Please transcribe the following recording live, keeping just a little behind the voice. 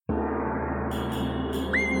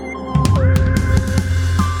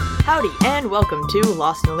Howdy, and welcome to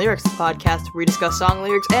Lost in the Lyrics, the podcast where we discuss song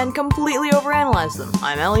lyrics and completely overanalyze them.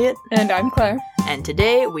 I'm Elliot. And I'm Claire. And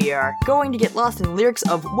today we are going to get lost in the lyrics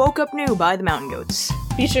of Woke Up New by the Mountain Goats.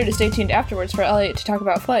 Be sure to stay tuned afterwards for Elliot to talk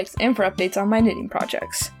about flights and for updates on my knitting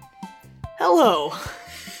projects. Hello.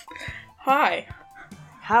 Hi.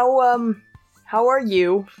 How are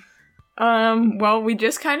you? Well, we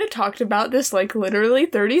just kind of talked about this like literally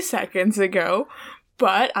 30 seconds ago,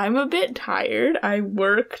 but I'm a bit tired. I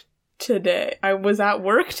was at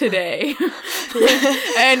work today.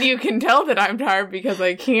 And you can tell that I'm tired because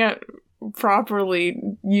I can't properly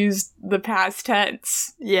use the past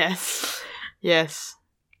tense. Yes.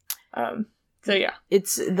 So yeah.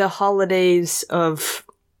 It's the holidays of,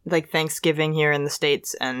 like, Thanksgiving here in the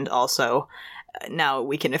States, and also now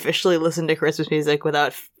we can officially listen to Christmas music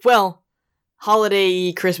without,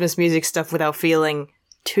 holiday Christmas music stuff without feeling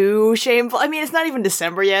too shameful. I mean, it's not even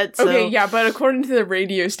December yet, so... Okay, yeah, but according to the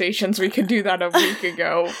radio stations, we could do that a week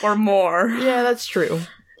ago, or more. Yeah, that's true.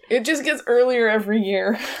 It just gets earlier every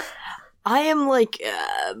year. I am,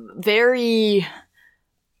 very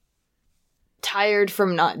tired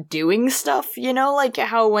from not doing stuff, you know? Like,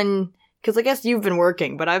 how when... Because I guess you've been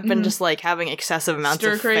working, but I've been just, having excessive amounts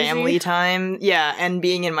of family time. Yeah, and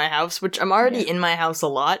being in my house, which I'm already in my house a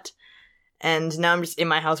lot. And now I'm just in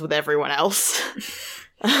my house with everyone else.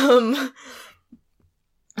 So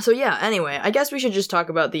yeah, anyway, I guess we should just talk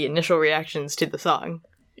about the initial reactions to the song.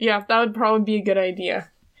 Yeah, that would probably be a good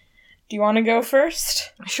idea. Do you want to go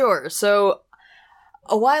first? Sure. So,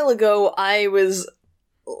 a while ago, I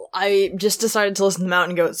just decided to listen to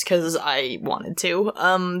Mountain Goats because I wanted to.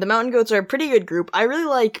 The Mountain Goats are a pretty good group. I really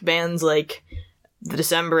like bands like The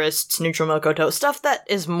Decemberists, Neutral Milk Toast, stuff that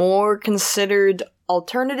is more considered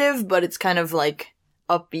alternative, but it's kind of like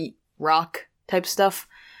upbeat rock type stuff.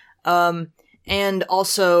 And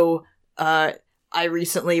also, I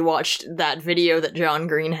recently watched that video that John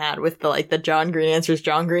Green had with the John Green answers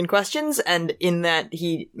John Green questions, and in that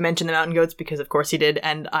he mentioned the Mountain Goats because of course he did,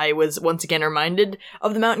 and I was once again reminded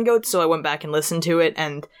of the Mountain Goats, so I went back and listened to it,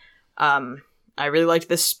 and I really liked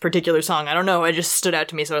this particular song. I don't know, it just stood out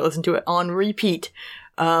to me, so I listened to it on repeat,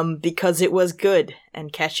 because it was good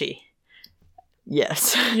and catchy.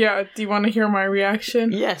 Yes. Yeah, do you want to hear my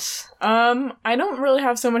reaction? Yes. I don't really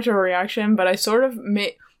have so much of a reaction, but I sort of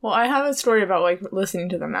I have a story about, listening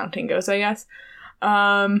to the Mountain Goats, I guess.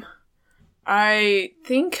 I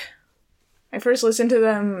think I first listened to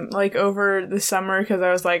them, over the summer because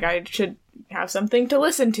I was like, I should have something to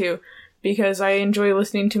listen to because I enjoy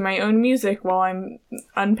listening to my own music while I'm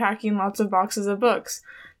unpacking lots of boxes of books.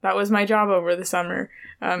 That was my job over the summer,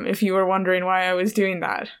 if you were wondering why I was doing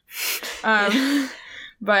that. So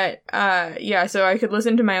I could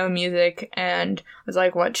listen to my own music, and I was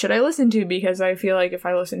like, what should I listen to? Because I feel like if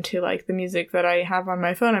I listen to, the music that I have on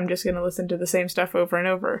my phone, I'm just going to listen to the same stuff over and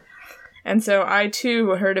over. And so I,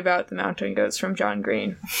 too, heard about the Mountain Goats from John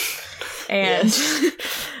Green. And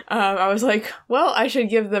I was like, well, I should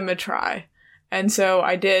give them a try. And so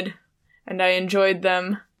I did, and I enjoyed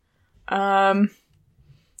them.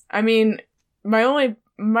 I mean, my only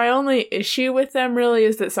issue with them really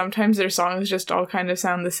is that sometimes their songs just all kind of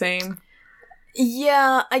sound the same.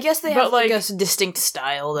 Yeah, I guess they have a distinct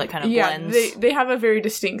style that kind of blends. Yeah, they have a very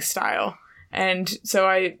distinct style. And so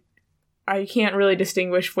I can't really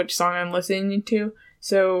distinguish which song I'm listening to.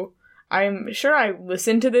 So I'm sure I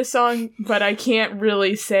listened to this song, but I can't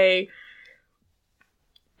really say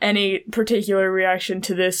any particular reaction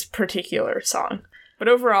to this particular song. But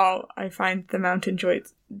overall, I find the Mountain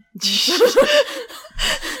Goats...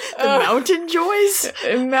 Mountain Joys?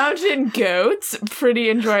 Mountain Goats? Pretty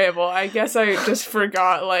enjoyable. I guess I just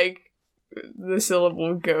forgot, the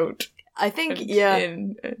syllable goat. I think,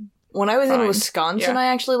 when I was in Wisconsin, I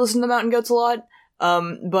actually listened to Mountain Goats a lot.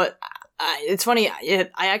 But it's funny, I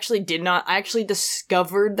actually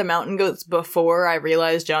discovered the Mountain Goats before I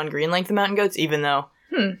realized John Green liked the Mountain Goats, even though...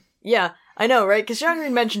 Yeah, I know, right? Because John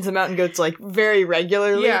Green mentions the Mountain Goats, very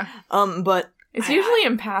regularly. Yeah. But... It's usually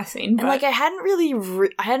in passing, but... And, I hadn't really...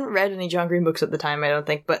 I hadn't read any John Green books at the time, I don't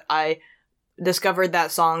think, but I discovered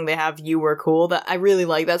that song they have, You Were Cool, that I really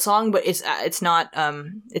like that song, but it's not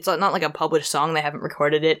like a published song, they haven't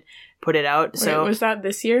recorded it, put it out, so... Wait, was that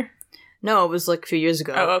this year? No, it was, a few years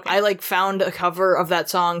ago. Oh, okay. I, found a cover of that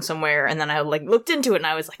song somewhere, and then I, looked into it, and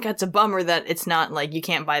I was like, that's a bummer that it's not, you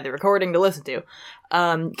can't buy the recording to listen to,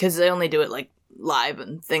 because they only do it, live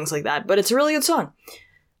and things like that, but it's a really good song.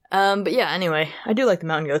 But yeah, anyway, I do like the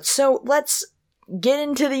Mountain Goats. So let's get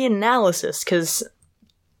into the analysis, because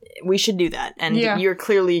we should do that. And you're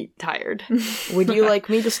clearly tired. Would you like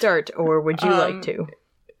me to start, or would you like to?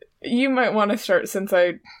 You might want to start since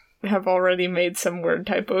I have already made some word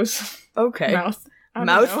typos. Okay. Mouth. I don't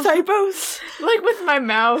Mouth know. typos? Like with my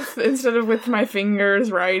mouth instead of with my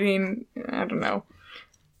fingers writing. I don't know.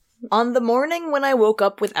 On the morning when I woke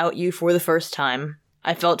up without you for the first time,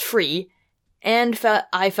 I felt free, and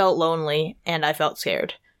I felt lonely, and I felt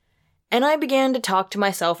scared. And I began to talk to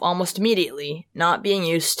myself almost immediately, not being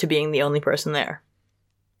used to being the only person there.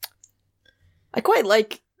 I quite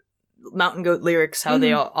like Mountain Goat lyrics, how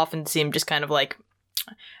they often seem just kind of like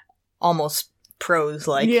almost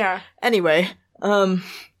prose-like. Yeah. Anyway, I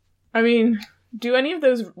mean, do any of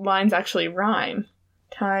those lines actually rhyme?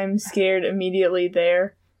 Time, scared, immediately,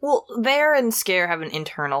 there. well, there and scare have an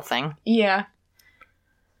internal thing. Yeah.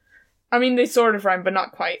 I mean, they sort of rhyme, but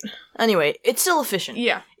not quite. Anyway, it's still efficient.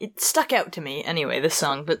 Yeah. It stuck out to me, anyway, this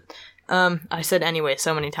song, but, I said anyway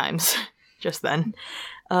so many times just then.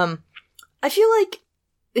 I feel like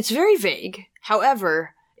it's very vague.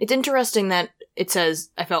 However, it's interesting that it says,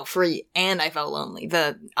 I felt free and I felt lonely.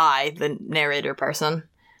 The narrator person,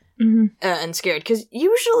 and scared. Because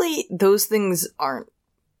usually those things aren't,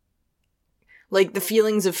 like, the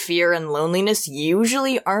feelings of fear and loneliness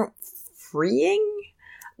usually aren't freeing.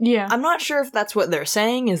 Yeah. I'm not sure if that's what they're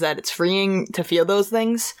saying, is that it's freeing to feel those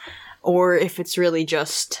things, or if it's really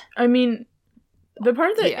just... I mean, the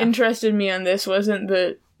part that Yeah. interested me on this wasn't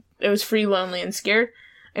that it was free, lonely, and scared.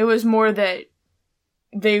 It was more that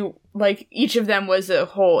they, like, each of them was a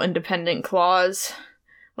whole independent clause.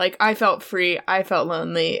 Like, I felt free, I felt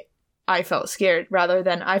lonely, I felt scared, rather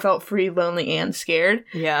than I felt free, lonely, and scared.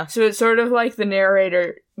 Yeah. So it's sort of like the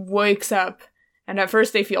narrator wakes up, and at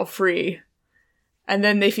first they feel free, and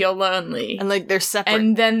then they feel lonely, And, like, they're separate.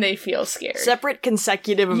 and then they feel scared. Separate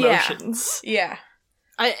consecutive Yeah. emotions. Yeah.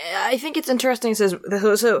 I think it's interesting. It says,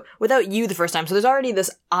 so without you the first time, so there's already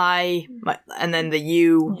this and then the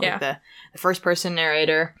you, Yeah. like the first person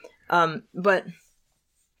narrator. But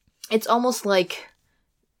it's almost like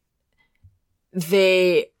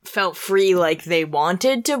they felt free, like they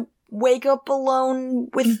wanted to wake up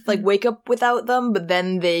alone with, like, wake up without them, but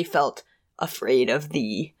then they felt afraid of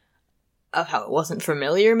how it wasn't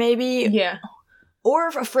familiar, maybe? Yeah. Or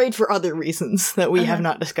afraid for other reasons that we have Uh-huh.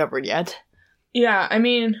 not discovered yet. Yeah, I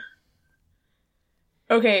mean...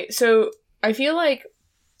 Okay, so I feel like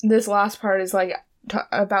this last part is, like,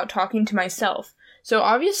 about talking to myself. So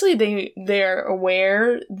obviously they're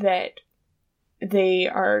aware that they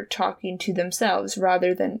are talking to themselves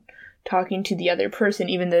rather than talking to the other person,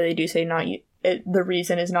 even though they do say the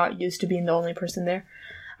reason is not used to being the only person there.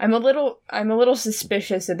 I'm a little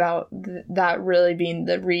suspicious about that really being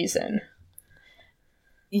the reason.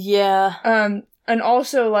 Yeah. And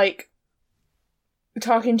also, like,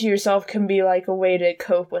 talking to yourself can be, like, a way to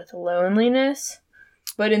cope with loneliness.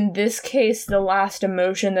 But in this case, the last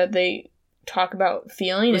emotion that they talk about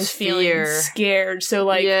feeling Was is feeling fear. scared. So,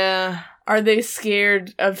 like, yeah. are they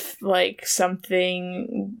scared of, like,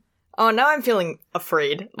 something, Oh, now I'm feeling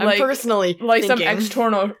afraid. I'm Like- personally like thinking.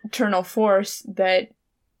 some external force that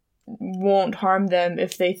won't harm them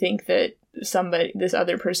if they think that this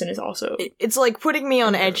other person is also... It's like putting me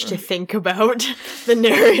on edge to think about the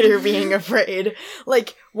narrator being afraid.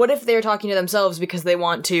 Like, what if they're talking to themselves because they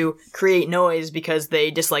want to create noise because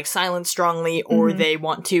they dislike silence strongly, or they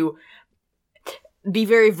want to be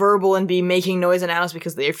very verbal and be making noise in a house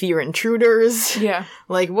because they fear intruders? Yeah.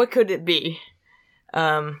 Like, what could it be?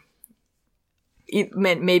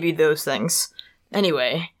 Maybe those things.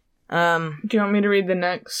 Anyway, Do you want me to read the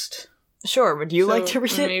next? sure, would you like So, to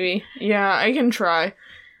read it? Maybe. Yeah, I can try.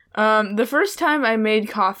 The first time I made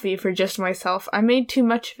coffee for just myself, I made too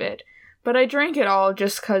much of it, but I drank it all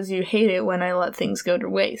just 'cause you hate it when I let things go to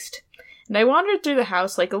waste. And I wandered through the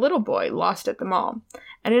house like a little boy lost at the mall,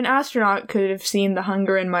 and an astronaut could have seen the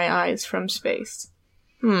hunger in my eyes from space.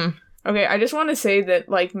 Okay, I just want to say that,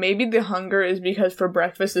 like, maybe the hunger is because for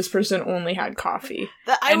breakfast this person only had coffee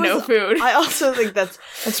and no food. I also think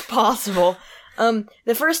that's possible.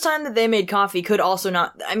 The first time that they made coffee could also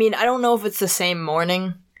not... I mean, I don't know if it's the same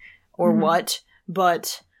morning or what,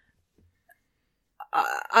 but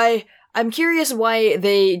I'm curious why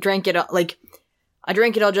they drank it all. Like, I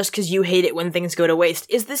drank it all just because you hate it when things go to waste.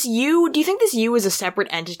 Is this you? Do you think this you is a separate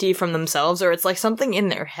entity from themselves, or it's like something in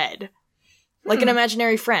their head? Like an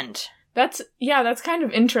imaginary friend? That's kind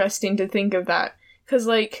of interesting to think of that. 'Cause,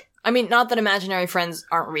 like... I mean, not that imaginary friends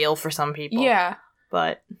aren't real for some people. Yeah.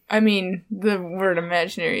 But... I mean, the word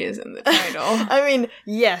imaginary is in the title. I mean,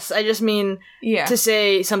 yes, I just mean Yeah. to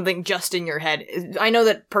say something just in your head. I know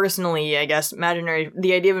that personally, I guess,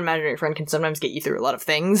 the idea of an imaginary friend can sometimes get you through a lot of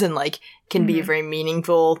things and, like, can be a very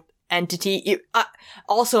meaningful entity.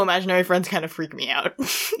 Also, imaginary friends kind of freak me out.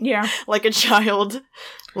 Yeah. Like a child,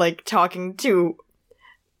 like, talking to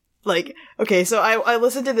like, okay, so I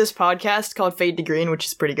listened to this podcast called Fade to Green, which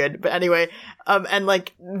is pretty good. But anyway, and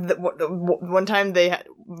like one time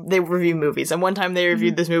they review movies, and one time they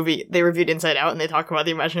reviewed this movie. They reviewed Inside Out, and they talk about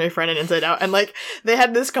the imaginary friend in Inside Out, and like they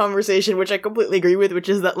had this conversation, which I completely agree with, which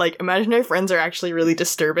is that like imaginary friends are actually really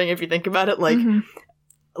disturbing if you think about it. Like,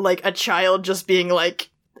 like a child just being like,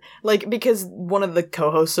 because one of the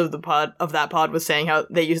co-hosts of that pod was saying how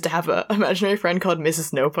they used to have a imaginary friend called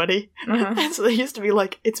Mrs. Nobody. And so they used to be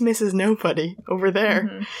like, it's Mrs. Nobody over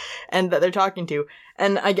there. And that they're talking to.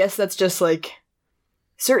 And I guess that's just like,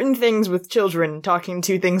 certain things with children talking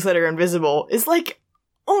to things that are invisible is like,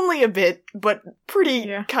 only a bit, but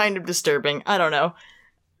pretty kind of disturbing. I don't know.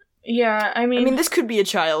 Yeah, I mean, this could be a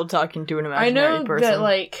child talking to an imaginary person. I know that,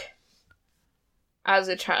 like, as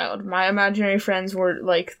a child, my imaginary friends were,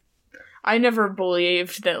 like, I never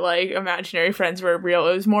believed that, like, imaginary friends were real.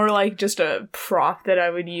 It was more like just a prop that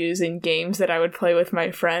I would use in games that I would play with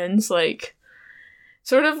my friends. Like,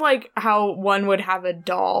 sort of like how one would have a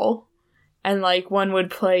doll and, like, one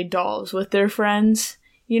would play dolls with their friends,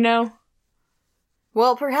 you know?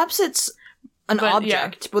 Well, perhaps it's an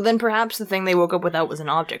object, but then perhaps the thing they woke up without was an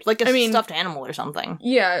object. Like a stuffed animal or something.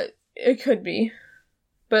 Yeah, it could be.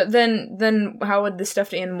 But then how would the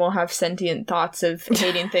stuffed animal have sentient thoughts of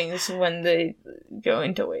hating things when they go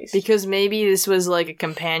into waste? Because maybe this was like a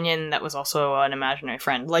companion that was also an imaginary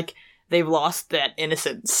friend. Like, they've lost that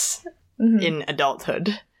innocence in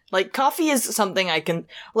adulthood. Like, coffee is something I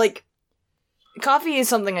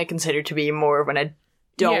consider to be more of an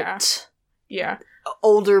adult. Yeah.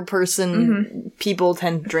 Older person. People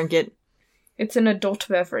tend to drink it. It's an adult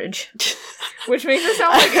beverage. Which makes it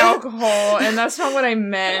sound like alcohol, and that's not what I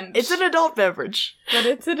meant. It's an adult beverage. But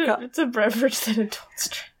it's a beverage that adults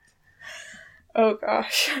drink. Oh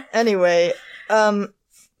gosh. Anyway, why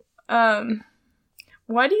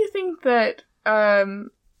do you think that,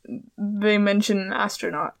 they mention an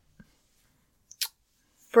astronaut?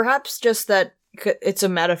 Perhaps just that it's a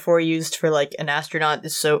metaphor used for, like, an astronaut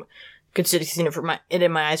is so... considered, you know,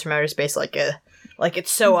 in my eyes from outer space, like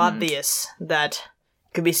it's so obvious that it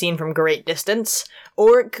could be seen from great distance,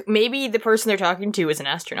 or maybe the person they're talking to is an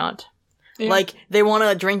astronaut. Yeah. Like, they want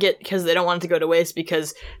to drink it because they don't want it to go to waste,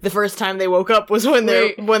 because the first time they woke up was when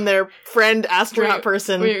their friend astronaut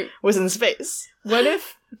person was in space. What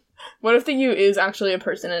if the you is actually a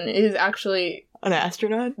person and is actually an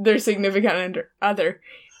astronaut? Their significant other,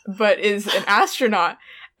 but is an astronaut.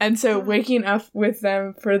 And so waking up with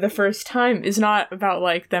them for the first time is not about,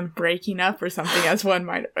 like, them breaking up or something, as one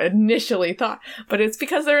might have initially thought. But it's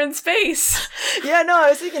because they're in space. Yeah, no, I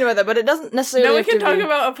was thinking about that, but it doesn't necessarily Now we can talk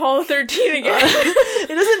about Apollo 13 again.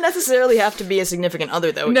 It doesn't necessarily have to be a significant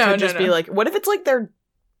other, though. It could just be, like, what if it's, like, their...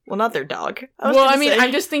 Well, not their dog.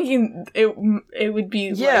 I'm just thinking it would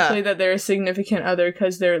be likely that they're a significant other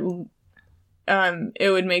because they're...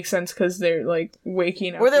 it would make sense because they're, like,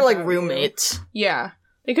 waking up. Or they're, like, roommates. Yeah.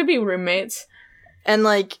 They could be roommates. And,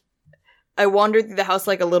 like, I wandered through the house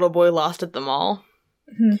like a little boy lost at the mall.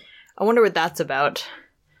 I wonder what that's about.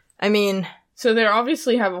 I mean... So they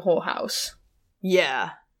obviously have a whole house.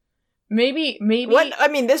 Yeah. Maybe... What? I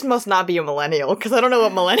mean, this must not be a millennial, because I don't know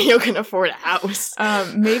what millennial can afford a house.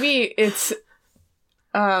 Maybe it's,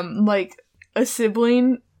 like, a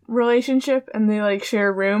sibling relationship, and they, like, share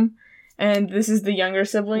a room. And this is the younger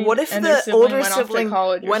sibling. What if the older sibling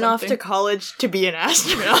went off to college to be an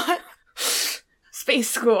astronaut? Space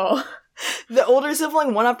school. The older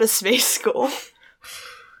sibling went off to space school.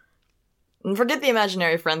 And forget the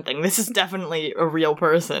imaginary friend thing. This is definitely a real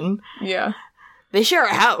person. Yeah. They share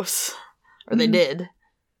a house. Or they did.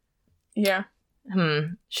 Yeah.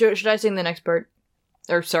 Should I sing the next part?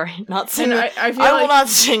 Or, sorry, not sing I will not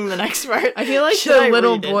sing the next part. I feel like the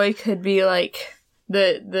little boy could be, like...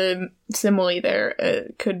 The simile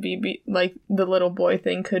there could be like the little boy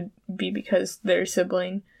thing could be because their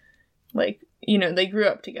sibling, like, you know, they grew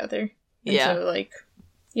up together. And yeah. So, like,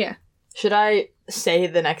 yeah. Should I say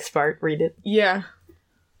the next part? Read it. Yeah.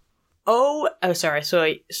 Oh, sorry.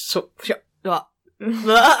 Okay.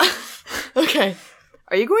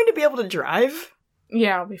 Are you going to be able to drive?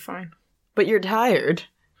 Yeah, I'll be fine. But you're tired.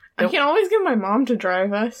 I can always get my mom to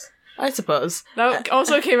drive us. I suppose. That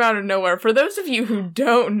also came out of nowhere. For those of you who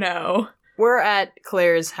don't know, we're at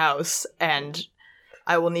Claire's house, and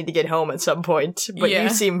I will need to get home at some point, but you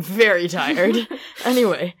seem very tired.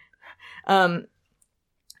 Anyway. And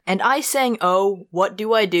I sang, oh, what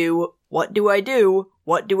do I do? What do I do?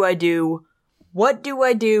 What do I do? What do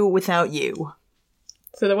I do without you?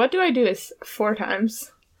 So the what do I do is 4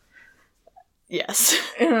 times. Yes.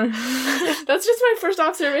 That's just my first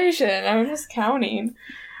observation. I'm just counting.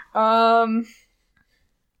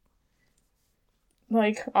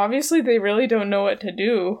 like, obviously they really don't know what to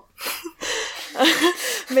do.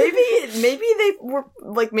 maybe they were,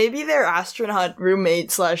 like, maybe their astronaut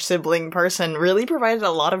roommate / sibling person really provided a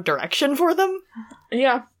lot of direction for them.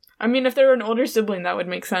 Yeah. I mean, if they were an older sibling, that would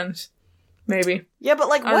make sense. Maybe. Yeah, but,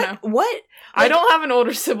 like, what? Like, I don't have an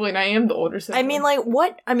older sibling. I am the older sibling. I mean, like,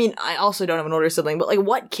 what? I mean, I also don't have an older sibling, but, like,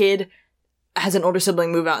 what kid has an older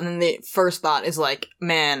sibling move out and then the first thought is, like,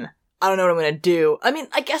 man, I don't know what I'm gonna do. I mean,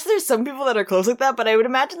 I guess there's some people that are close like that, but I would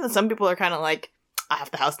imagine that some people are kind of like, I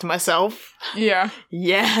have the house to myself. Yeah.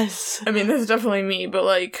 Yes. I mean, that's definitely me, but,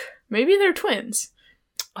 like, maybe they're twins.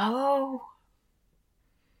 Oh.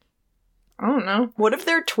 I don't know. What if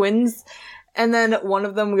they're twins and then one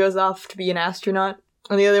of them goes off to be an astronaut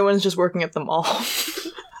and the other one's just working at the mall?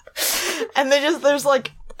 And there's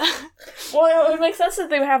like... Well, it would make sense that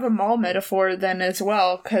they would have a mall metaphor then as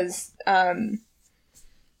well, because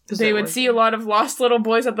they would see a lot of lost little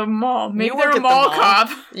boys at the mall. Maybe they're a mall cop.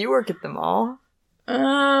 You work at the mall.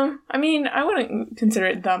 I mean, I wouldn't consider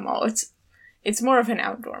it the mall. It's more of an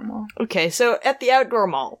outdoor mall. Okay, so at the outdoor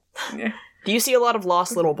mall, yeah. Do you see a lot of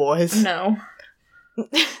lost little boys? No.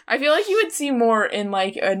 I feel like you would see more in,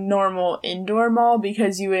 like, a normal indoor mall,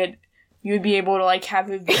 because you would be able to, like, have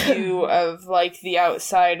a view of, like, the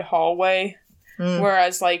outside hallway.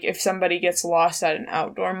 Whereas, like, if somebody gets lost at an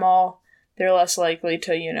outdoor mall, they're less likely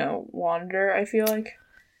to, wander, I feel like.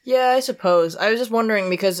 Yeah, I suppose. I was just wondering,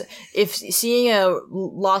 because if seeing a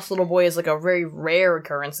lost little boy is, like, a very rare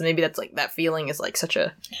occurrence, then maybe that's, like, that feeling is, like, such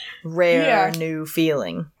a rare new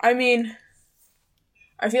feeling. I mean,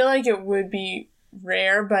 I feel like it would be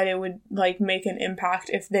rare, but it would, like, make an impact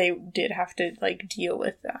if they did have to, like, deal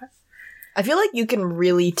with that. I feel like you can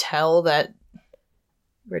really tell that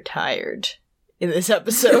we're tired in this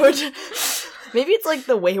episode. Maybe it's, like,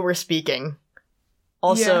 the way we're speaking.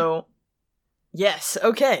 Also... Yes,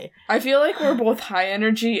 okay. I feel like we're both high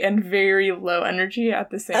energy and very low energy at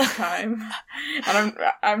the same time. And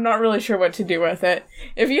I'm not really sure what to do with it.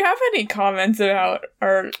 If you have any comments about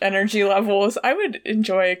our energy levels, I would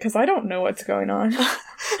enjoy it, because I don't know what's going on.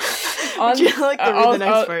 Would you like to read the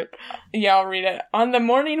next part? Yeah, I'll read it. On the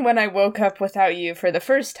morning when I woke up without you for the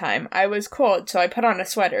first time, I was cold, so I put on a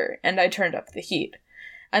sweater, and I turned up the heat.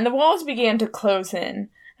 And the walls began to close in,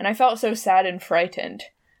 and I felt so sad and frightened.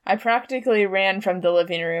 I practically ran from the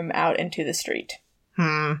living room out into the street.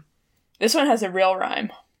 This one has a real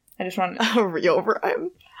rhyme. I just want a real rhyme?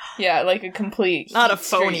 Yeah, like a complete... Not a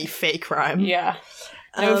phony fake rhyme. Yeah.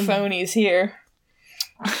 No phonies here.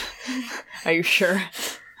 Are you sure?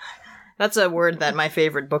 That's a word that my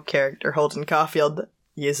favorite book character, Holden Caulfield,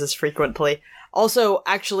 uses frequently. Also,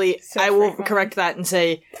 actually, I will correct that and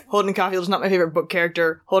say Holden Caulfield is not my favorite book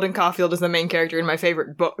character. Holden Caulfield is the main character in my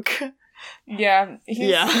favorite book. Yeah,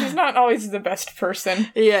 he's not always the best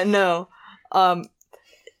person. Yeah, no.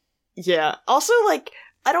 Yeah. Also, like,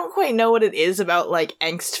 I don't quite know what it is about, like,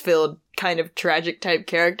 angst-filled, kind of tragic-type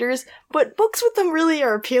characters, but books with them really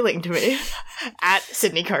are appealing to me. At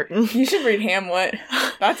Sydney Carton. You should read Hamlet.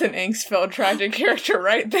 That's an angst-filled, tragic character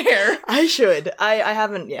right there. I should. I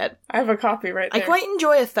haven't yet. I have a copy right there. I quite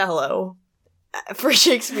enjoy Othello. For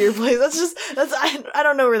Shakespeare plays. I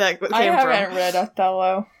don't know where that came from. I haven't read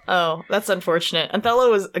Othello. Oh, that's unfortunate. Othello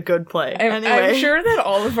was a good play. Anyway. I'm sure that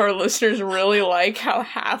all of our listeners really like how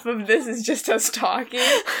half of this is just us talking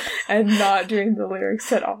and not doing the lyrics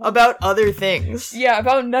at all. About other things. Yeah,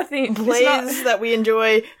 about nothing. Plays that we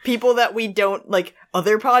enjoy, people that we don't, like,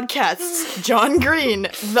 other podcasts, John Green,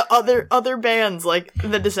 the other bands, like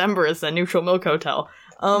The Decemberists and Neutral Milk Hotel.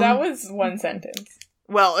 That was one sentence.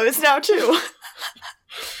 Well, it's now two.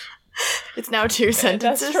 It's now two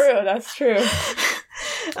sentences. That's true.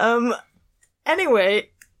 Anyway,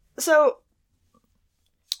 so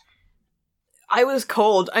I was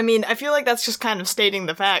cold. I mean, I feel like that's just kind of stating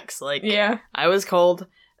the facts. Like, yeah, I was cold.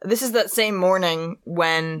 This is that same morning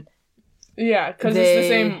when... Yeah, because it's the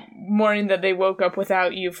same morning that they woke up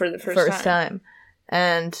without you for the first time.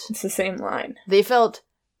 And... It's the same line.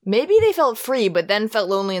 Maybe they felt free, but then felt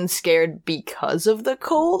lonely and scared because of the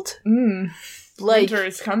cold? Like, winter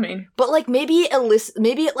is coming. But, like, maybe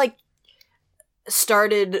it, like,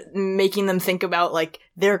 started making them think about, like,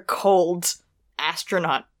 their cold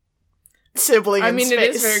astronaut sibling in space. I mean,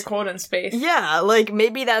 it is very cold in space. Yeah, like,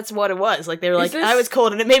 maybe that's what it was. Like, they were like, I was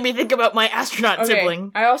cold, and it made me think about my astronaut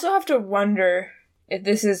sibling. I also have to wonder if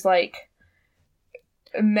this is, like,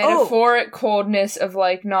 a metaphoric coldness of,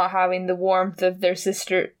 like, not having the warmth of their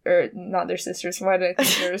sister, or not their sisters, why did I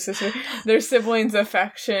think they were a sister? Their siblings'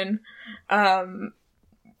 affection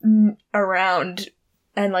around,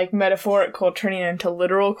 and, like, metaphoric cold turning into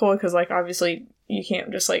literal cold, because, like, obviously you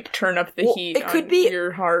can't just, like, turn up the heat on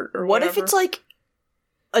your heart or whatever. What if it's, like,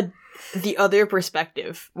 the other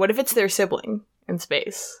perspective? What if it's their sibling in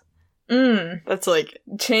space? That's like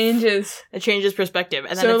it changes perspective,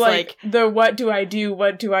 and then so, it's like the what do I do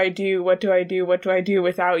without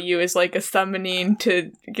you is like a summoning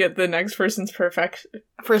to get the next person's perspective.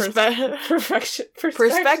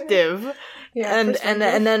 Yeah, and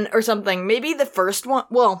then or something. Maybe the first one.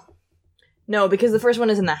 Well, no, because the first one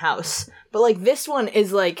is in the house, but like this one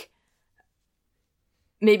is like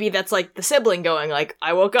maybe that's like the sibling going like,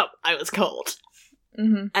 I woke up, I was cold,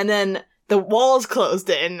 and then the walls closed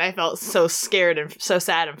in, and I felt so scared and so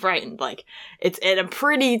sad and frightened. Like, it's in a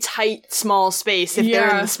pretty tight, small space if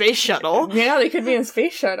they're in the space shuttle. Yeah, they could be in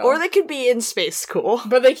space shuttle. Or they could be in space school.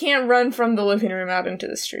 But they can't run from the living room out into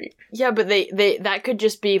the street. Yeah, but they that could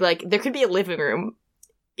just be, like, there could be a living room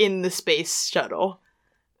in the space shuttle.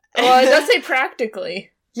 Well, it does say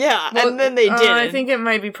practically. Yeah, well, and then they did. I think it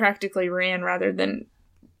might be practically ran rather than...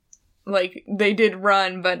 Like, they did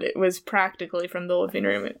run, but it was practically from the living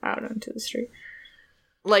room out onto the street.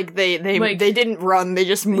 Like, they didn't run, they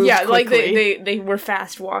just moved quickly. Like, they were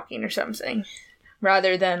fast walking or something.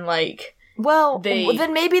 Rather than, like... Well,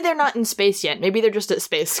 then maybe they're not in space yet. Maybe they're just at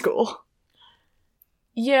space school.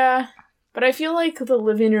 Yeah, but I feel like the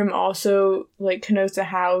living room also, like, connotes a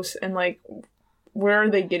house, and, like, where are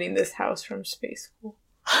they getting this house from space school?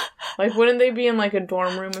 Like, wouldn't they be in, like, a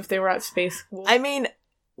dorm room if they were at space school? I mean...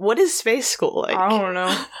 What is space school like? I don't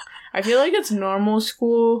know. I feel like it's normal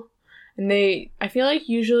school, and I feel like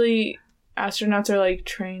usually astronauts are, like,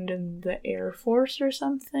 trained in the Air Force or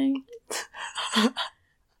something.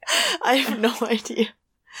 I have no idea.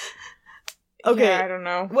 Okay. Yeah, I don't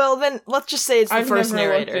know. Well, then, let's just say it's the first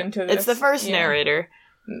narrator. It's the first narrator,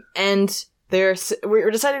 and we're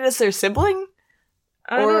deciding it's their sibling?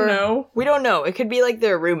 I don't know. We don't know. It could be, like,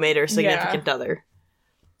 their roommate or significant other.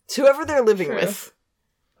 It's whoever they're living with.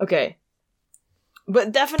 Okay.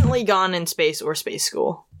 But definitely gone in space or space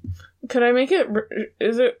school. Could I make it...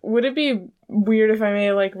 Would it be weird if I made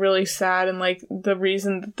it, like, really sad and, like, the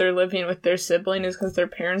reason that they're living with their sibling is because their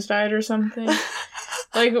parents died or something?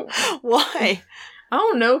 Like... Why? I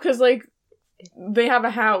don't know, because, like, they have a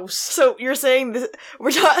house. So you're saying this...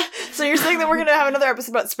 So you're saying that we're gonna have another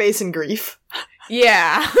episode about space and grief?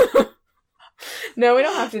 Yeah. No, we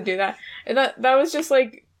don't have to do that. That was just,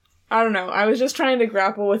 like... I don't know. I was just trying to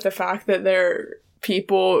grapple with the fact that they're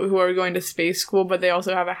people who are going to space school, but they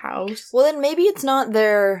also have a house. Well, then maybe it's not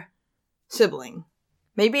their sibling.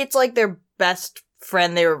 Maybe it's, like, their best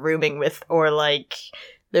friend they were rooming with, or, like,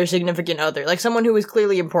 their significant other. Like, someone who was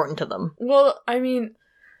clearly important to them. Well, I mean,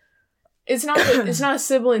 it's not a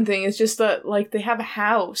sibling thing. It's just that, like, they have a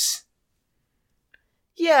house.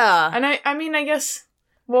 Yeah. And I guess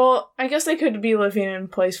they could be living in a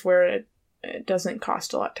place where it doesn't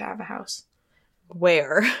cost a lot to have a house.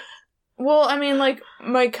 Where? Well, I mean, like,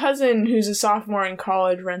 my cousin, who's a sophomore in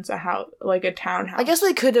college, rents a house, like a townhouse. I guess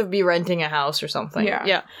they could be renting a house or something.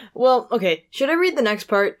 Yeah. Well, okay. Should I read the next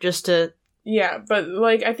part just to... Yeah, but,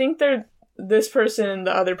 like, I think this person and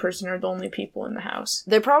the other person are the only people in the house.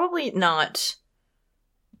 They're probably not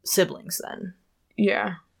siblings, then.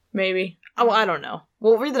 Yeah, maybe. Oh, I don't know.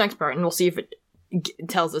 We'll read the next part, and we'll see if it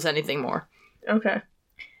tells us anything more. Okay.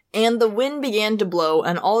 And the wind began to blow,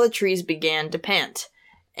 and all the trees began to pant.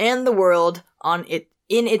 And the world, in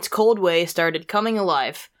its cold way, started coming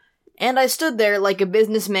alive. And I stood there like a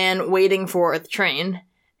businessman waiting for a train,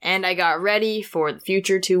 and I got ready for the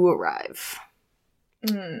future to arrive.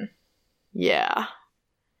 Yeah.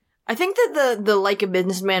 I think that the like a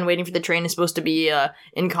businessman waiting for the train is supposed to be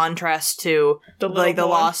in contrast to the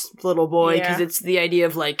lost little boy, because it's the idea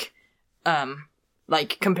of like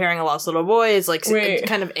comparing a lost little boy is like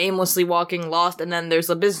kind of aimlessly walking lost, and then there's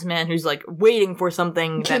a businessman who's like waiting for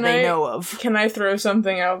something that they know of. Can I throw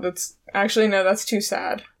something out that's... Actually, no, that's too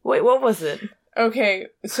sad. Wait, what was it? Okay,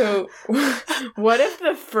 so what if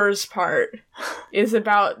the first part is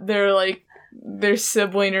about their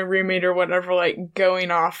sibling or roommate or whatever, like,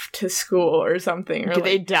 going off to school or something? Or, do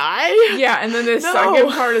they die? Yeah, and then the second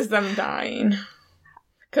part is them dying.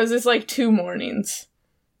 Because it's like 2 mornings.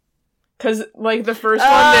 Because, like, the first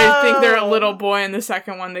one, they think they're a little boy, and the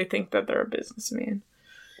second one, they think that they're a businessman.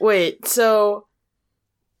 Wait, so...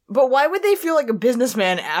 But why would they feel like a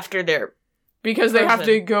businessman after their... Because they have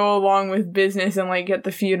to go along with business and, like, get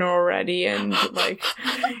the funeral ready and, like,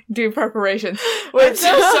 do preparations. I'm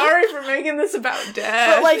so sorry for making this about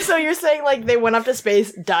death. But, like, so you're saying, like, they went up to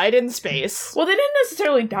space, died in space. Well, they didn't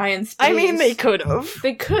necessarily die in space. I mean, they could have.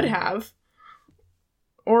 They could have.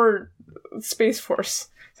 Or Space Force.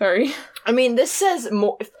 Sorry. I mean, this says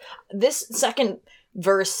more... This second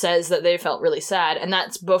verse says that they felt really sad, and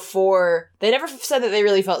that's before they never said that they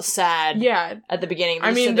really felt sad. Yeah, at the beginning.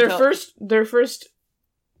 I mean, their first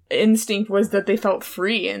instinct was that they felt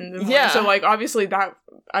free, and so like obviously that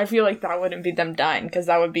I feel like that wouldn't be them dying because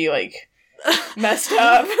that would be like messed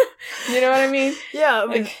up. You know what I mean? Yeah,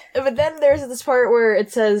 but then there's this part where it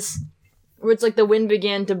says where it's like the wind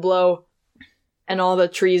began to blow, and all the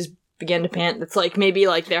trees began to pant. It's like maybe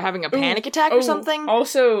like they're having a panic attack or something.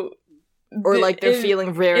 Also. Or like they're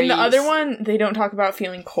feeling very... In the other one, they don't talk about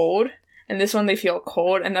feeling cold. And this one, they feel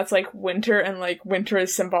cold. And that's like winter. And like winter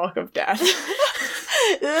is symbolic of death.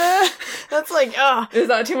 That's like, is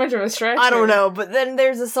that too much of a stretch? I don't know. But then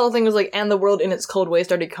there's this whole thing was like, and the world in its cold way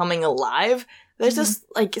started coming alive. There's just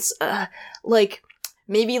like, it's, like...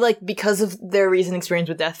 Maybe, like, because of their recent experience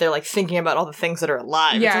with death, they're, like, thinking about all the things that are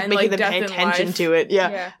alive. Yeah, it's, like, and, making like, them pay attention to it.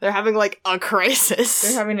 Yeah. They're having, like, a crisis.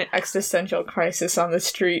 They're having an existential crisis on the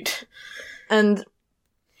street. And,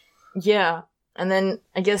 yeah. And then,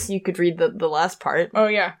 I guess you could read the last part. Oh,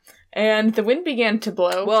 yeah. And the wind began to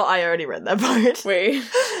blow. Well, I already read that part. Wait.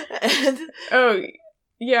 Oh,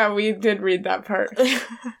 yeah, we did read that part. Whoops.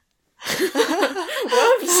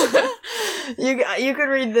 You could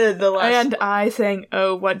read the last. And I sang,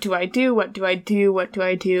 "Oh, what do I do? What do I do? What do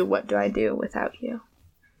I do? What do I do without you?"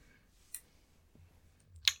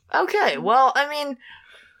 Okay, well, I mean,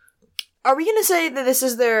 are we gonna say that this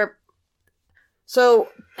is their? So,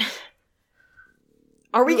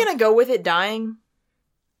 are we gonna go with it dying?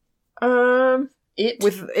 It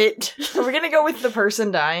with it. Are we gonna go with the person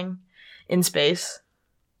dying in space?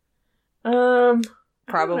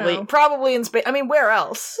 Probably in space. I mean, where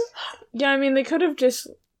else? Yeah, I mean, they could have just...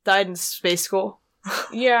 Died in space school.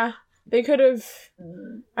 Yeah, they could have...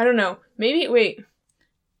 I don't know. Maybe, wait.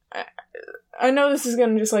 I know this is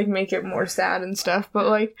gonna just, like, make it more sad and stuff, but,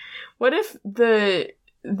 like, what if the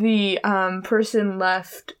person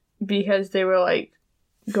left because they were, like,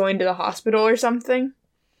 going to the hospital or something?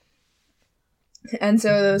 And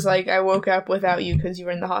so it was like, I woke up without you because you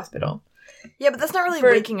were in the hospital. Yeah, but that's not really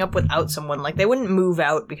waking up without someone. Like, they wouldn't move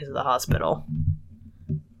out because of the hospital.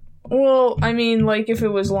 Well, I mean, like, if it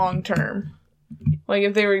was long-term. Like,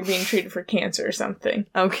 if they were being treated for cancer or something.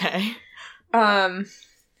 Okay. And,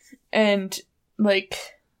 like,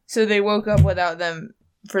 so they woke up without them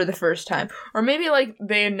for the first time. Or maybe, like,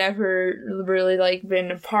 they had never really, like, been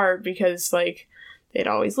apart because, like, they'd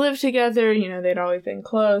always lived together, you know, they'd always been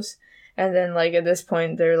close. And then, like, at this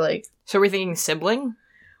point, they're, like... So we're thinking sibling?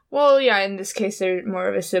 Well, yeah, in this case, they're more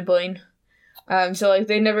of a sibling. So, like,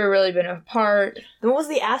 they've never really been apart. Then what was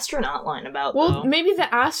the astronaut line about, Well, maybe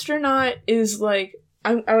the astronaut is, like...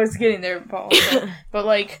 I was getting there, Paul. But,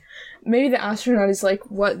 like, maybe the astronaut is,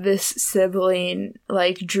 like, what this sibling,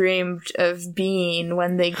 like, dreamed of being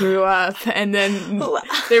when they grew up. And then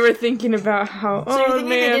they were thinking about how, so you're thinking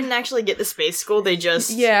they didn't actually get to space school, they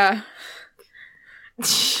just... Yeah.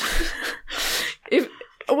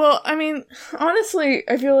 Well, I mean, honestly,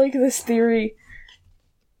 I feel like this theory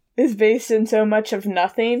is based in so much of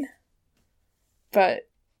nothing. But,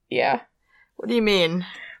 yeah. What do you mean?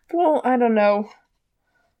 Well, I don't know.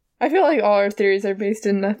 I feel like all our theories are based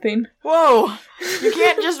in nothing. Whoa! You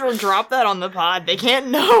can't just drop that on the pod. They can't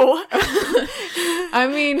know. I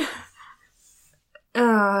mean,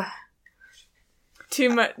 too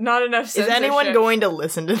much, not enough censorship. Is anyone going to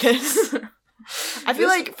listen to this? I feel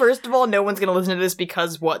like, first of all, no one's going to listen to this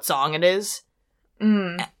because what song it is.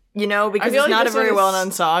 Mm. You know, because it's not a very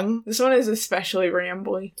well-known song. This one is especially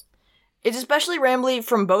rambly. It's especially rambly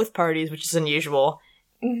from both parties, which is unusual.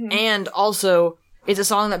 Mm-hmm. And also, it's a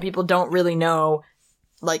song that people don't really know.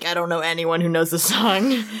 Like, I don't know anyone who knows the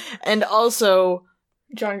song. And also...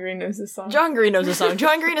 John Green knows this song. John Green knows the song.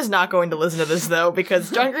 John Green is not going to listen to this, though,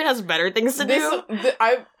 because John Green has better things to do.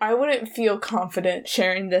 I wouldn't feel confident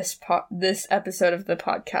sharing this episode of the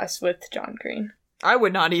podcast with John Green. I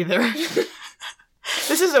would not either.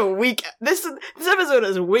 This is a weak... This episode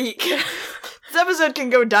is weak. This episode can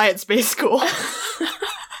go die at space school.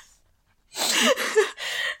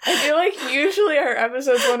 I feel like usually our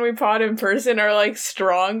episodes when we pod in person are, like,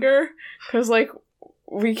 stronger. Because, like...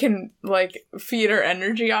 we can, like, feed our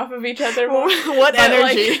energy off of each other more. What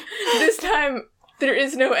energy? Like, this time, there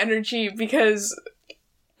is no energy because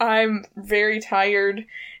I'm very tired,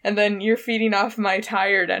 and then you're feeding off my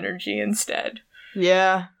tired energy instead.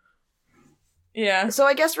 Yeah. Yeah. So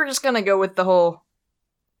I guess we're just gonna go with the whole...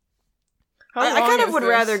 I kind of would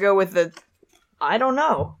rather go with the... I don't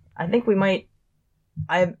know. I think we might...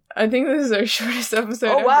 I think this is our shortest episode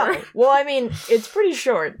ever. Oh, wow. Well, I mean, it's pretty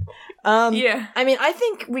short. Yeah. I mean, I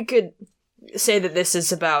think we could say that this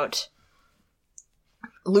is about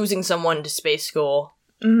losing someone to space school.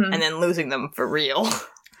 Mm-hmm. and then losing them for real.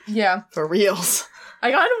 Yeah. For reals.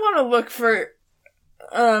 I kind of want to look for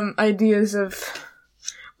ideas of...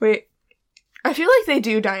 Wait. I feel like they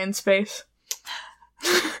do die in space.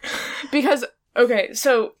 Because, okay,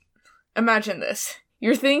 so imagine this.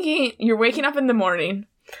 You're waking up in the morning,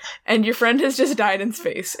 and your friend has just died in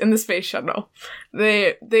space, in the space shuttle.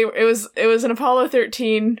 It was an Apollo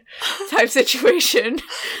 13 type situation,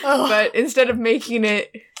 but instead of making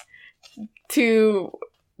it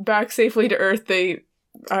back safely to Earth, they,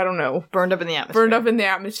 I don't know. Burned up in the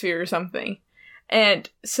atmosphere Or something. And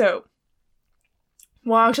so,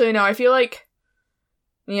 well, actually, no, I feel like,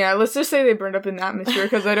 yeah, let's just say they burned up in the atmosphere,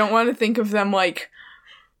 because I don't want to think of them, like,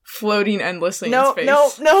 floating endlessly in space.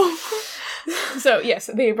 No. So, yes,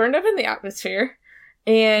 they burned up in the atmosphere,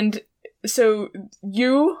 and so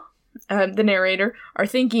you, the narrator, are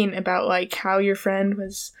thinking about, like, how your friend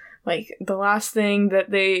was, like, the last thing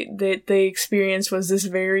that they experienced was this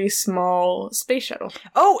very small space shuttle.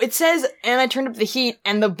 Oh, it says, and I turned up the heat,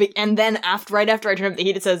 and then right after I turned up the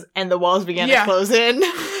heat, it says, and the walls began to close in.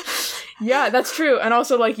 Yeah, that's true. And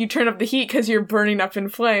also, like, you turn up the heat because you're burning up in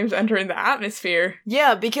flames, entering the atmosphere.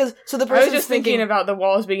 Yeah, because, so the I person was just thinking about the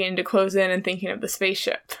walls beginning to close in and thinking of the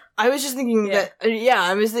spaceship. I was just thinking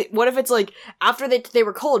what if it's like, after they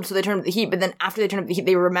were cold, so they turned up the heat, but then after they turned up the heat,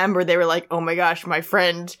 they remembered, they were like, oh my gosh, my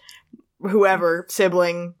friend, whoever,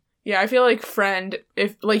 sibling. Yeah, I feel like friend,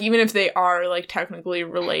 even if they are, like, technically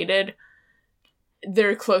related,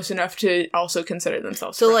 they're close enough to also consider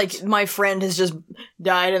themselves friends. Like, my friend has just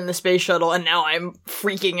died in the space shuttle, and now I'm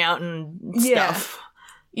freaking out and stuff.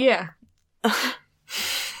 Yeah.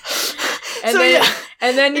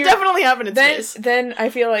 And then it definitely happened in space. Then I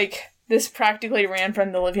feel like this practically ran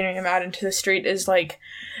from the living room out into the street is, like,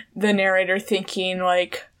 the narrator thinking,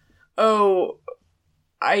 like, oh,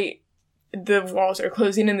 the walls are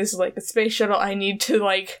closing and this is, like, a space shuttle. I need to,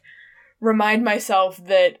 like, remind myself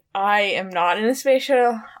that I am not in a space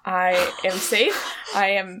shuttle. I am safe.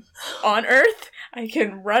 I am on Earth. I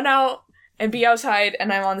can run out and be outside,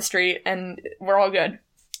 and I'm on the street, and we're all good.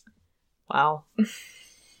 Wow.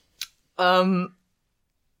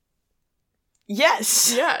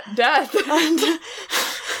 Yes. Yeah, death.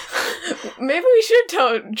 Maybe we should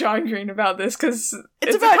tell John Green about this, because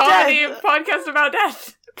it's about a comedy podcast about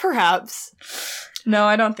death. Perhaps. No,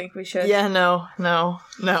 I don't think we should. Yeah, no.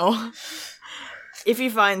 If he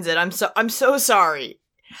finds it, I'm so sorry.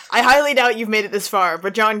 I highly doubt you've made it this far,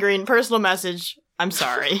 but John Green, personal message, I'm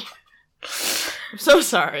sorry. I'm so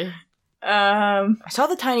sorry. I saw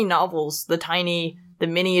the tiny novels, the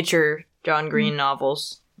miniature John Green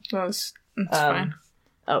novels. That's fine.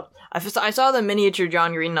 Oh, I saw the miniature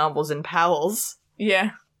John Green novels in Powell's.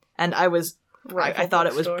 Yeah. And I thought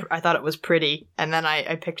it was pretty, and then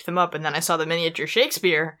I picked them up, and then I saw the miniature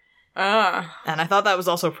Shakespeare. And I thought that was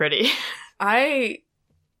also pretty. I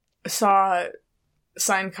saw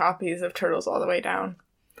signed copies of Turtles All the Way Down,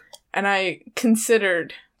 and I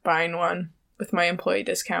considered buying one with my employee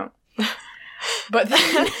discount. But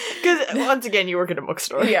then... Because, once again, you work at a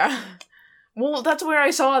bookstore. Yeah. Well, that's where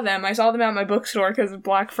I saw them. I saw them at my bookstore because of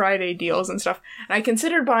Black Friday deals and stuff. And I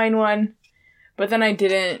considered buying one, but then I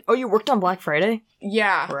didn't. Oh, you worked on Black Friday?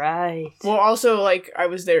 Yeah. Right. Well, also, like, I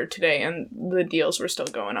was there today, and the deals were still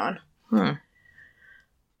going on.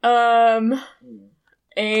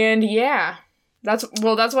 And yeah. That's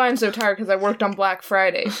why I'm so tired, because I worked on Black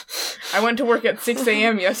Friday. I went to work at 6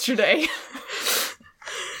 a.m. yesterday.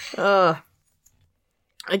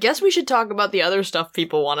 I guess we should talk about the other stuff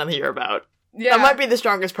people want to hear about. Yeah. That might be the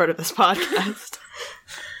strongest part of this podcast.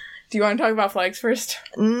 Do you want to talk about flags first?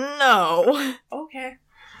 No. Okay.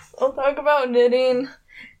 We'll talk about knitting.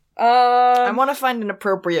 I want to find an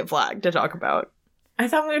appropriate flag to talk about. I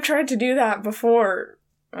thought we tried to do that before.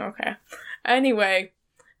 Okay. Anyway,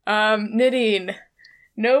 knitting.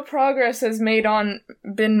 No progress has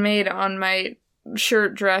been made on my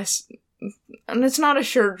shirt dress. And it's not a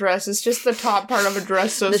shirt dress, it's just the top part of a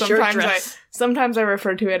dress, so sometimes I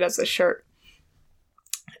refer to it as a shirt.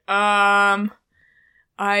 I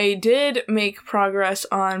did make progress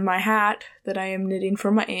on my hat that I am knitting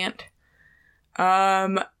for my aunt.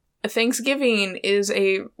 Thanksgiving is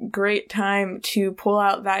a great time to pull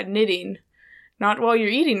out that knitting. Not while you're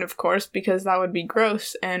eating, of course, because that would be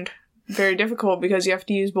gross and very difficult because you have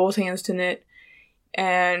to use both hands to knit.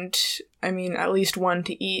 And, I mean, at least one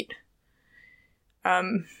to eat.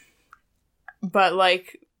 But,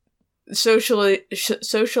 like,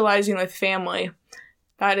 socializing with family,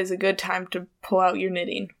 that is a good time to pull out your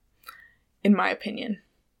knitting, in my opinion.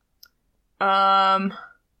 I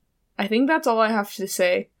think that's all I have to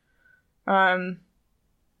say.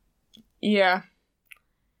 Yeah.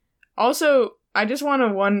 Also, I just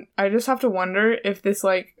have to wonder if this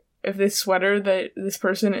sweater that this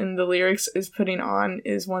person in the lyrics is putting on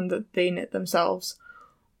is one that they knit themselves,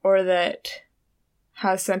 or that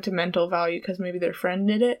has sentimental value because maybe their friend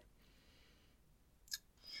knit it.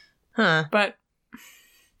 Huh. But,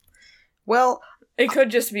 well, it could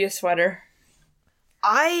just be a sweater.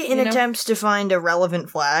 In attempts to find a relevant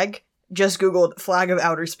flag, just Googled flag of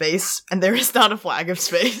outer space, and there is not a flag of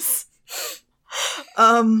space.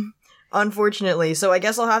 Unfortunately, so I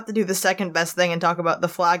guess I'll have to do the second best thing and talk about the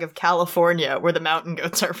flag of California, where the mountain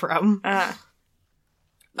goats are from.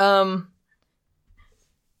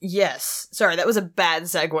 Yes. Sorry, that was a bad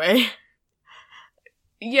segue.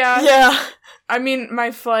 Yeah. I mean,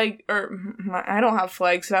 I don't have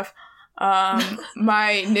flag stuff.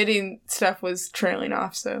 My knitting stuff was trailing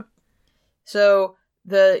off, so. So,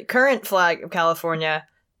 the current flag of California,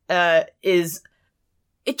 it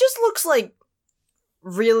just looks like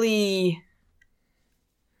really,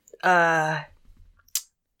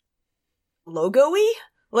 logo-y?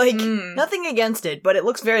 Like, nothing against it, but it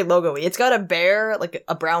looks very logo-y. It's got a bear, like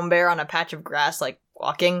a brown bear on a patch of grass, like,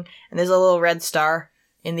 walking, and there's a little red star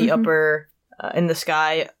in the upper, in the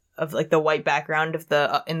sky of, like, the white background of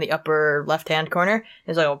in the upper left-hand corner.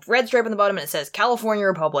 There's, like, a red stripe on the bottom, and it says, California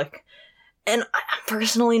Republic. And I'm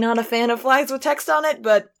personally not a fan of flags with text on it,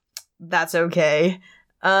 but that's okay.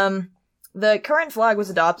 The current flag was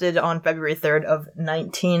adopted on February 3rd of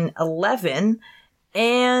 1911,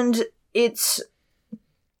 and it's...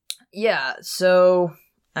 Yeah, so,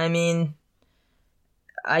 I mean,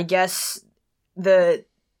 I guess the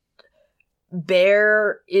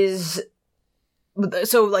bear is...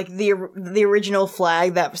 So, like, the original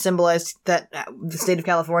flag that symbolized that the state of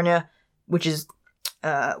California, which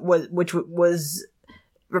was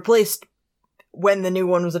replaced when the new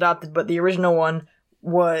one was adopted, but the original one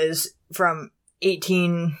was from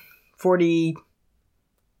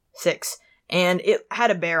 1846, and it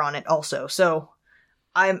had a bear on it also, so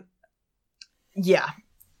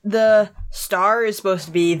the star is supposed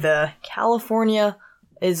to be California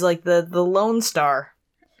is like the Lone Star,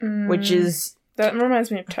 which is... That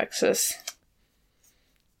reminds me of Texas.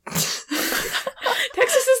 Texas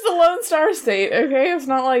is the Lone Star state, okay? It's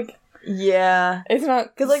not like... Yeah. It's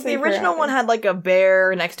not... Because, like, the original one had, like, a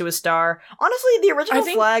bear next to a star. Honestly, the original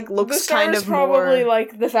flag looks kind of more... probably,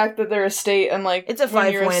 like, the fact that they're a state, and, like... It's a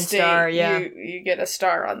 5-pointed star, yeah. You get a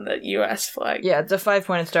star on the U.S. flag. Yeah, it's a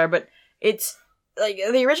 5-pointed star, but it's... Like,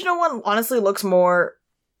 the original one honestly looks more...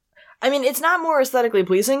 I mean, it's not more aesthetically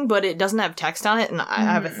pleasing, but it doesn't have text on it, and I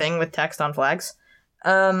have a thing with text on flags.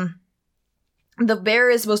 The bear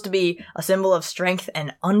is supposed to be a symbol of strength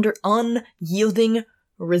and unyielding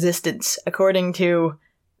resistance, according to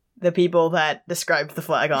the people that described the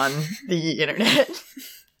flag on the internet.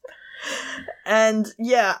 And,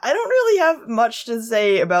 yeah, I don't really have much to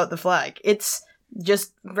say about the flag. It's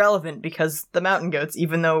just relevant because the mountain goats,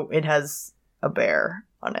 even though it has a bear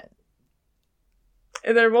on it.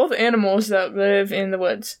 They're both animals that live in the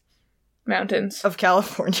woods. Mountains. Of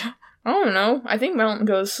California. I don't know. I think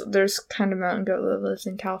there's kind of mountain goat that lives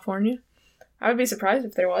in California. I would be surprised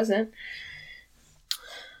if there wasn't.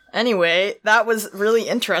 Anyway, that was really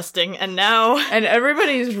interesting, and now... And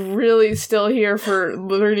everybody's really still here for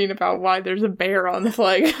learning about why there's a bear on the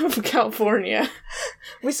flag of California.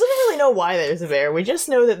 We still don't really know why there's a bear. We just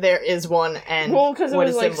know that there is one, and what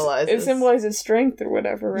it symbolizes. It symbolizes strength or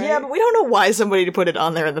whatever, right? Yeah, but we don't know why somebody put it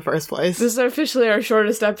on there in the first place. This is officially our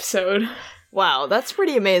shortest episode. Wow, that's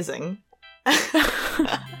pretty amazing.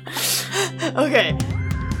 Okay,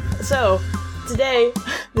 so... Today,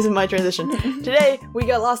 this is my transition. Today, we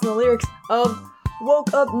got lost in the lyrics of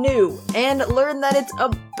Woke Up New and learned that it's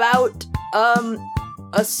about,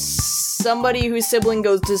 somebody whose sibling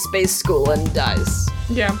goes to space school and dies.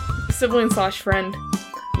 Yeah, sibling/friend.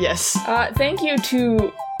 Yes. Thank you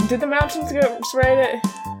to... Did the Mountain Goats write it?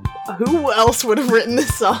 Who else would have written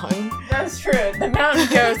this song? That's true. The Mountain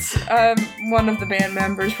Goats, one of the band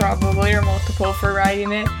members probably, or multiple for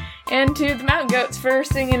writing it. And to the Mountain Goats for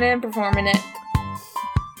singing and performing it.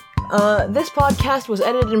 This podcast was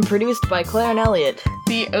edited and produced by Claire and Elliot.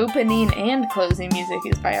 The opening and closing music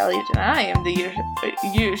is by Elliot, and I am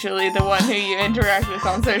usually the one who you interact with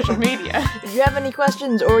on social media. If you have any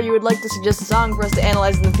questions or you would like to suggest a song for us to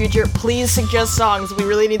analyze in the future, please suggest songs. We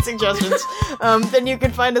really need suggestions. Then you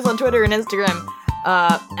can find us on Twitter and Instagram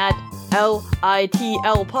at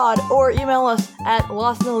LITLpod, or email us at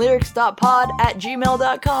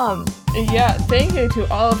lostinthelyrics.pod@gmail.com. Yeah, thank you to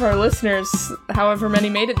all of our listeners, however many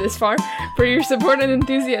made it this far, for your support and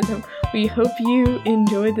enthusiasm. We hope you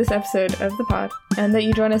enjoyed this episode of the pod, and that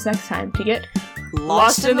you join us next time to get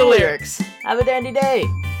Lost in the Lyrics. Have a dandy day!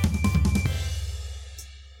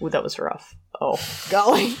 Ooh, that was rough. Oh,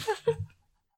 golly.